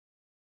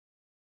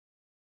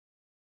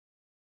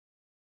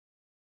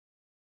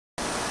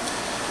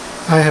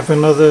I have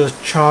another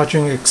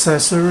charging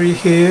accessory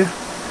here.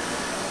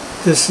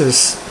 This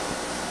is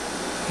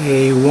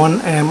a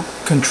 1 amp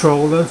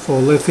controller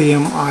for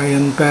lithium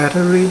ion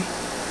battery.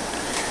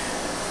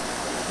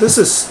 This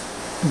is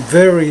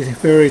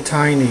very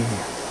tiny.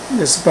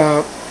 It's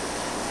about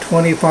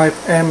 25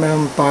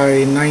 mm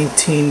by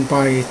 19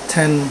 by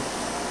 10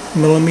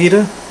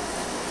 millimeter,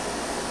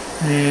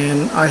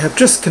 and I have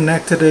just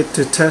connected it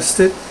to test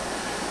it,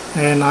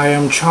 and I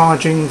am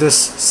charging this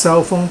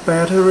cell phone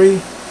battery,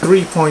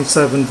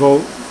 3.7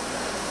 volt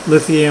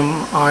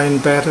lithium ion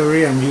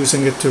battery. I'm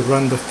using it to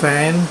run the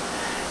fan,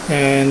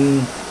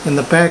 and in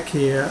the back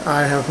here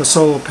I have a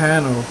solar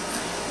panel,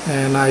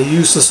 and I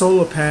use the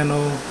solar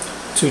panel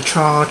to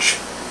charge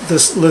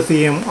this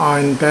lithium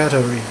ion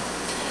battery.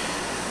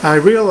 I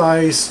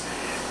realize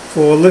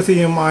for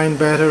lithium ion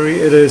battery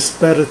it is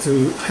better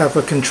to have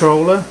a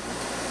controller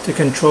to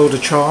control the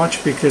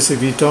charge, because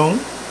if you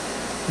don't,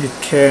 it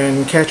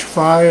can catch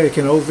fire, it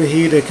can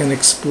overheat, it can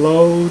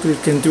explode,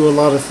 it can do a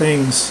lot of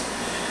things.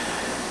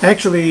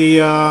 Actually,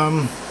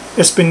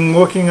 it's been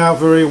working out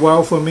very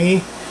well for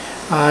me.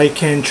 I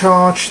can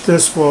charge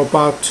this for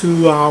about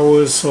 2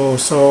 hours or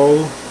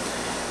so,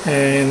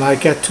 and I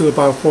get to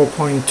about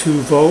 4.2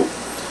 volt,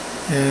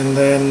 and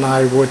then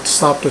I would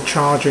stop the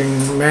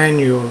charging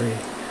manually.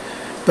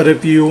 But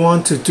if you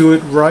want to do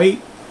it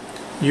right,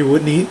 you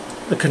would need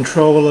a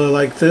controller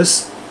like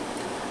this.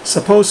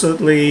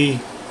 Supposedly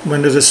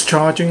when it is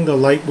charging, the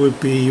light would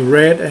be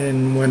red,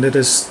 and when it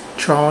is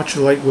charged,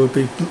 the light will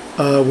be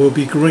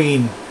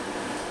green.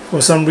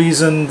 For some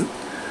reason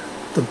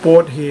the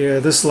board here,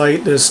 this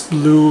light is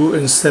blue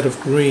instead of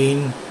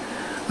green.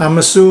 I'm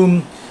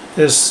assuming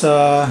it's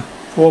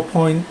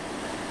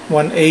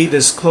 4.18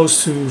 is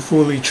close to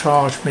fully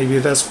charged. Maybe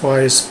that's why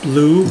it's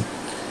blue,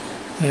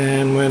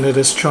 and when it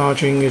is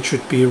charging it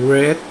should be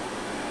red.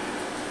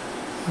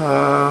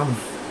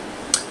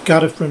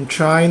 Got it from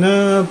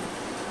China,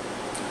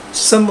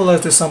 similar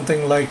to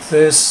something like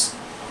this.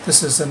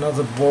 This is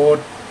another board,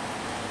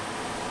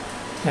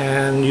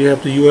 and you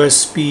have the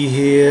USB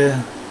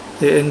here,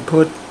 the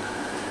input.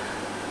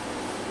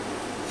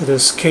 It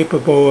is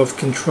capable of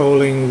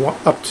controlling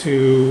up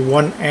to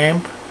 1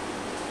 amp,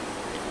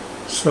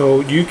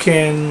 so you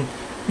can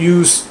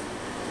use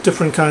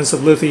different kinds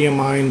of lithium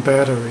ion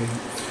battery.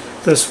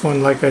 This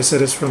one, like I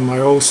said, is from my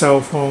old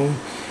cell phone.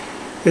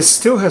 It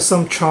still has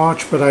some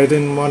charge, but I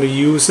didn't want to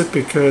use it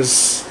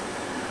because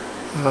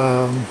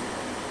a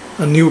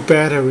new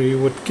battery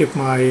would give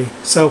my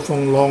cell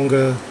phone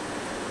longer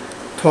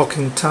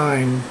talking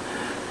time,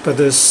 but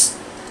this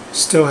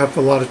still have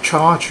a lot of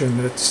charge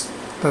in it.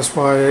 That's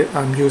why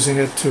I'm using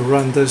it to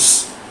run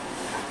this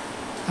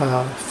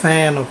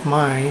fan of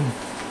mine.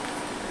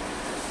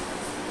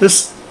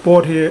 This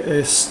board here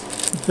is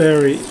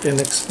very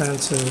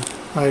inexpensive.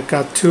 I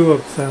got 2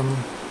 of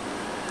them.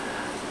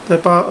 They're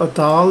about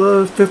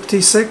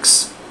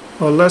 $1.56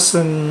 or less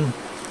than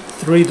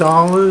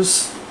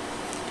 $3.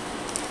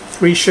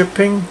 Free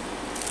shipping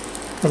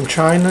from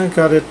China.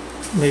 Got it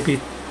maybe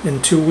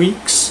in 2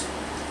 weeks.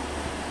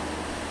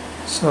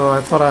 So I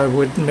thought I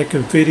would make a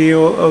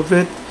video of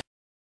it.